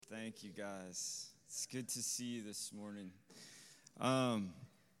Thank you, guys. It's good to see you this morning. I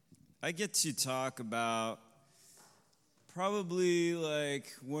get to talk about probably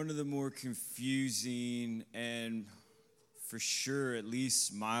like one of the more confusing and for sure at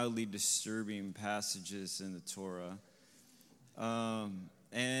least mildly disturbing passages in the Torah.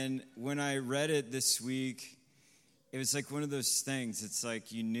 And when I read it this week, it was like one of those things. It's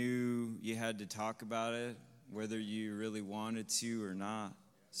like you knew you had to talk about it, whether you really wanted to or not.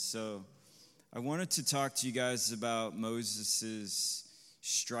 So I wanted to talk to you guys about Moses'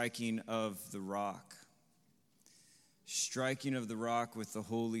 striking of the rock. Striking of the rock with the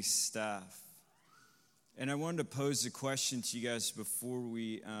holy staff. And I wanted to pose a question to you guys before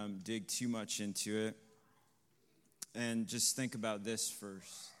we dig too much into it. And just think about this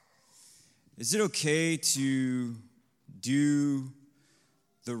first. Is it okay to do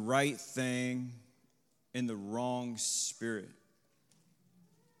the right thing in the wrong spirit?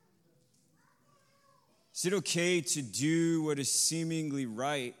 Is it okay to do what is seemingly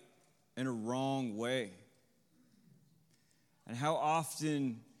right in a wrong way? And how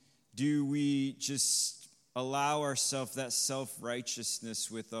often do we just allow ourselves that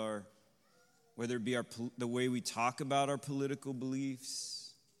self-righteousness with our, whether it be the way we talk about our political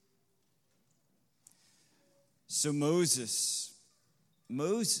beliefs? So Moshe,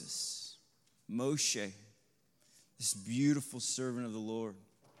 this beautiful servant of the Lord,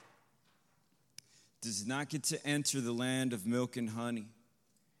 does not get to enter the land of milk and honey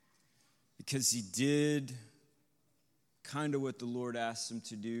because he did kind of what the Lord asked him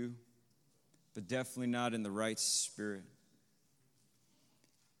to do, but definitely not in the right spirit.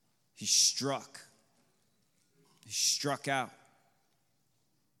 He struck out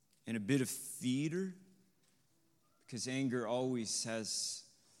in a bit of theater, because anger always has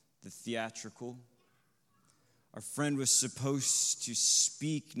the theatrical. Our friend was supposed to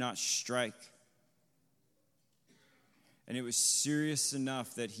speak, not strike. And it was serious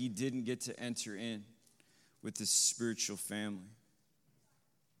enough that he didn't get to enter in with his spiritual family.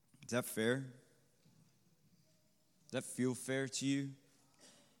 Is that fair? Does that feel fair to you?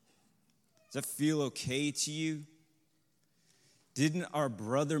 Does that feel okay to you? Didn't our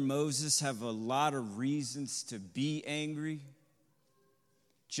brother Moses have a lot of reasons to be angry?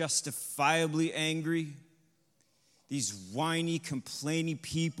 Justifiably angry? These whiny, complaining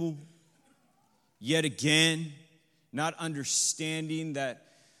people, yet again, not understanding that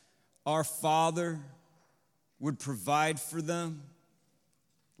our Father would provide for them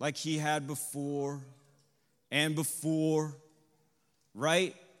like he had before and before,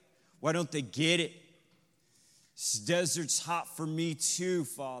 right? Why don't they get it? This desert's hot for me too,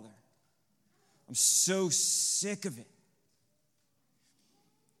 Father. I'm so sick of it.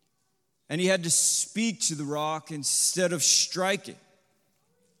 And he had to speak to the rock instead of strike it.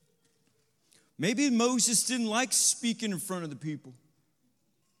 Maybe Moses didn't like speaking in front of the people.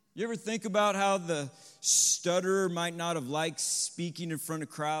 You ever think about how the stutterer might not have liked speaking in front of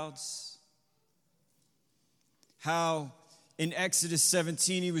crowds? How in Exodus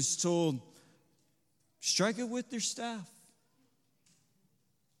 17 he was told, strike it with your staff.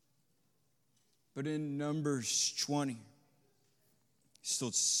 But in Numbers 20, he's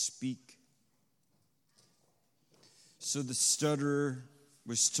told speak. So the stutterer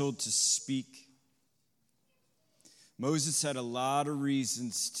was told to speak. Moses had a lot of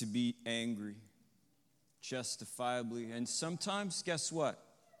reasons to be angry, justifiably. And sometimes, guess what?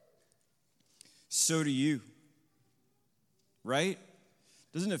 So do you. Right?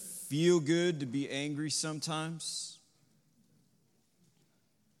 Doesn't it feel good to be angry sometimes?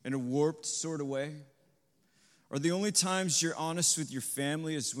 In a warped sort of way? Or the only times you're honest with your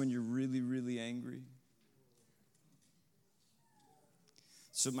family is when you're really, really angry?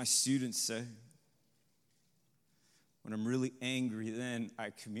 That's what my students say. When I'm really angry, then I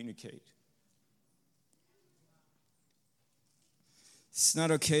communicate. It's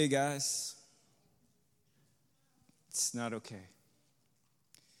not okay, guys. It's not okay.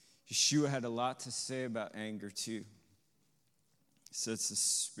 Yeshua had a lot to say about anger, too. He said it's the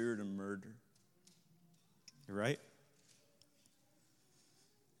spirit of murder. Right?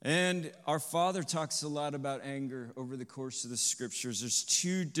 And our Father talks a lot about anger over the course of the scriptures. There's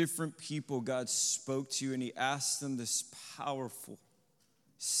two different people God spoke to, and he asked them this powerful,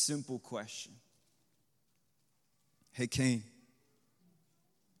 simple question. Hey, Cain.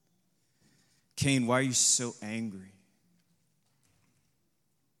 Cain, why are you so angry?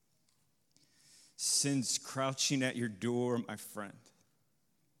 Sin's crouching at your door, my friend.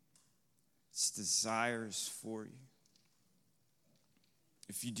 Its desires for you.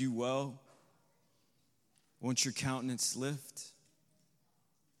 If you do well, won't your countenance lift?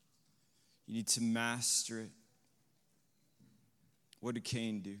 You need to master it. What did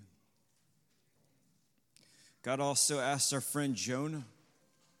Cain do? God also asked our friend Jonah.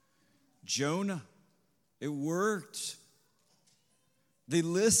 Jonah, it worked. They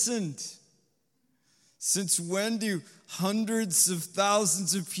listened. Since when do hundreds of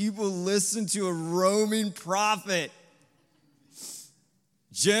thousands of people listen to a roaming prophet?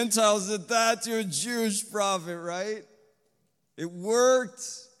 Gentiles at that, to a Jewish prophet, right? It worked.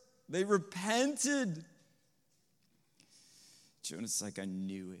 They repented. Jonah's like, I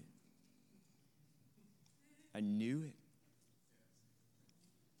knew it. I knew it.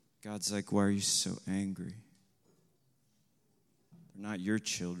 God's like, why are you so angry? They're not your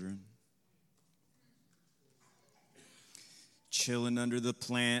children. Chilling under the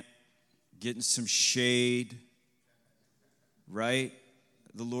plant, getting some shade, right?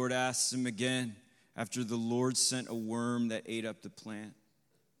 The Lord asked him again after the Lord sent a worm that ate up the plant.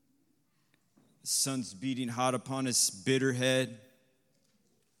 The sun's beating hot upon his bitter head.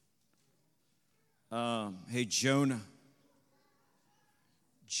 Hey, Jonah,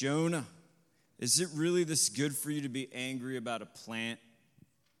 is it really this good for you to be angry about a plant?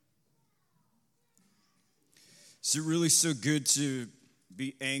 Is it really so good to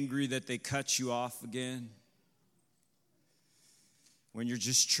be angry that they cut you off again? When you're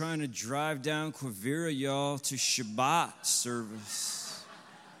just trying to drive down Quivira, y'all, to Shabbat service.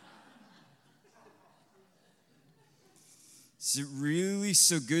 Is it really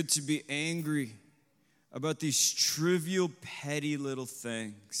so good to be angry about these trivial, petty little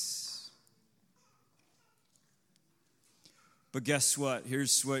things? But guess what?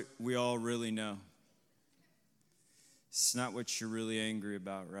 Here's what we all really know. It's not what you're really angry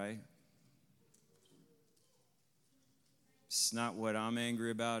about, right? It's not what I'm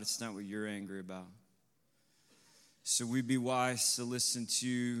angry about. It's not what you're angry about. So we'd be wise to listen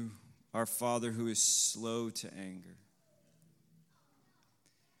to our Father who is slow to anger.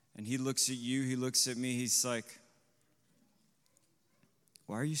 And he looks at you, he looks at me, he's like,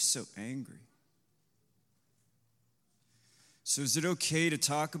 why are you so angry? So is it okay to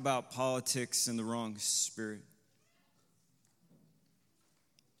talk about politics in the wrong spirit?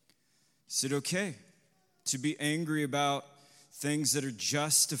 Is it okay to be angry about things that are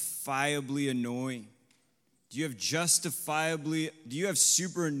justifiably annoying? Do you have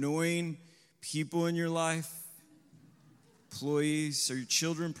super annoying people in your life? Employees? Are your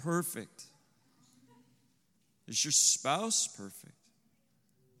children perfect? Is your spouse perfect?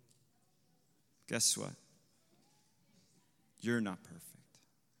 Guess what? You're not perfect.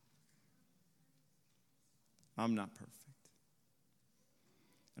 I'm not perfect.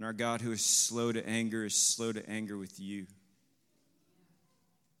 And our God who is slow to anger is slow to anger with you.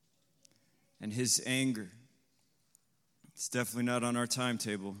 And his anger, it's definitely not on our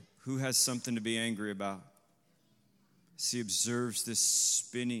timetable. Who has something to be angry about? As he observes this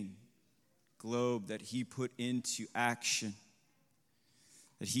spinning globe that he put into action,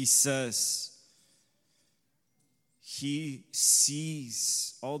 that he says he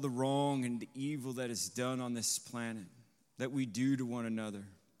sees all the wrong and the evil that is done on this planet, that we do to one another.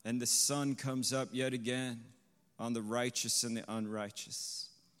 And the sun comes up yet again on the righteous and the unrighteous.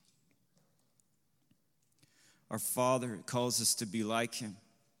 Our Father calls us to be like him.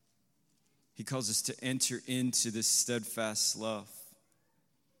 He calls us to enter into this steadfast love.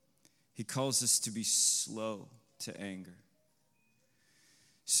 He calls us to be slow to anger.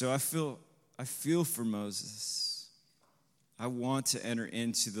 So I feel for Moses. I want to enter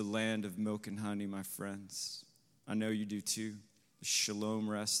into the land of milk and honey, my friends. I know you do too. The shalom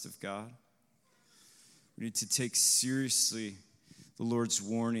rest of God. We need to take seriously the Lord's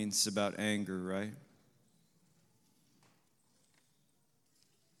warnings about anger, right?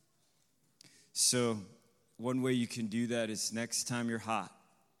 So one way you can do that is next time you're hot,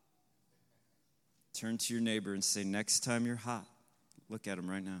 turn to your neighbor and say, next time you're hot, look at him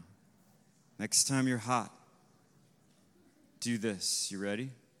right now. Next time you're hot, do this. You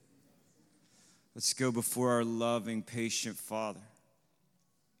ready? Let's go before our loving, patient Father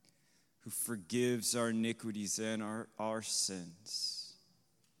who forgives our iniquities and our sins.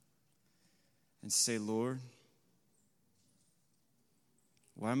 And say, Lord,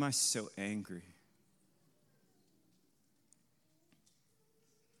 why am I so angry?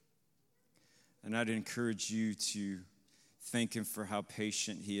 And I'd encourage you to thank him for how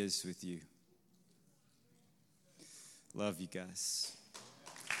patient he is with you. Love you guys.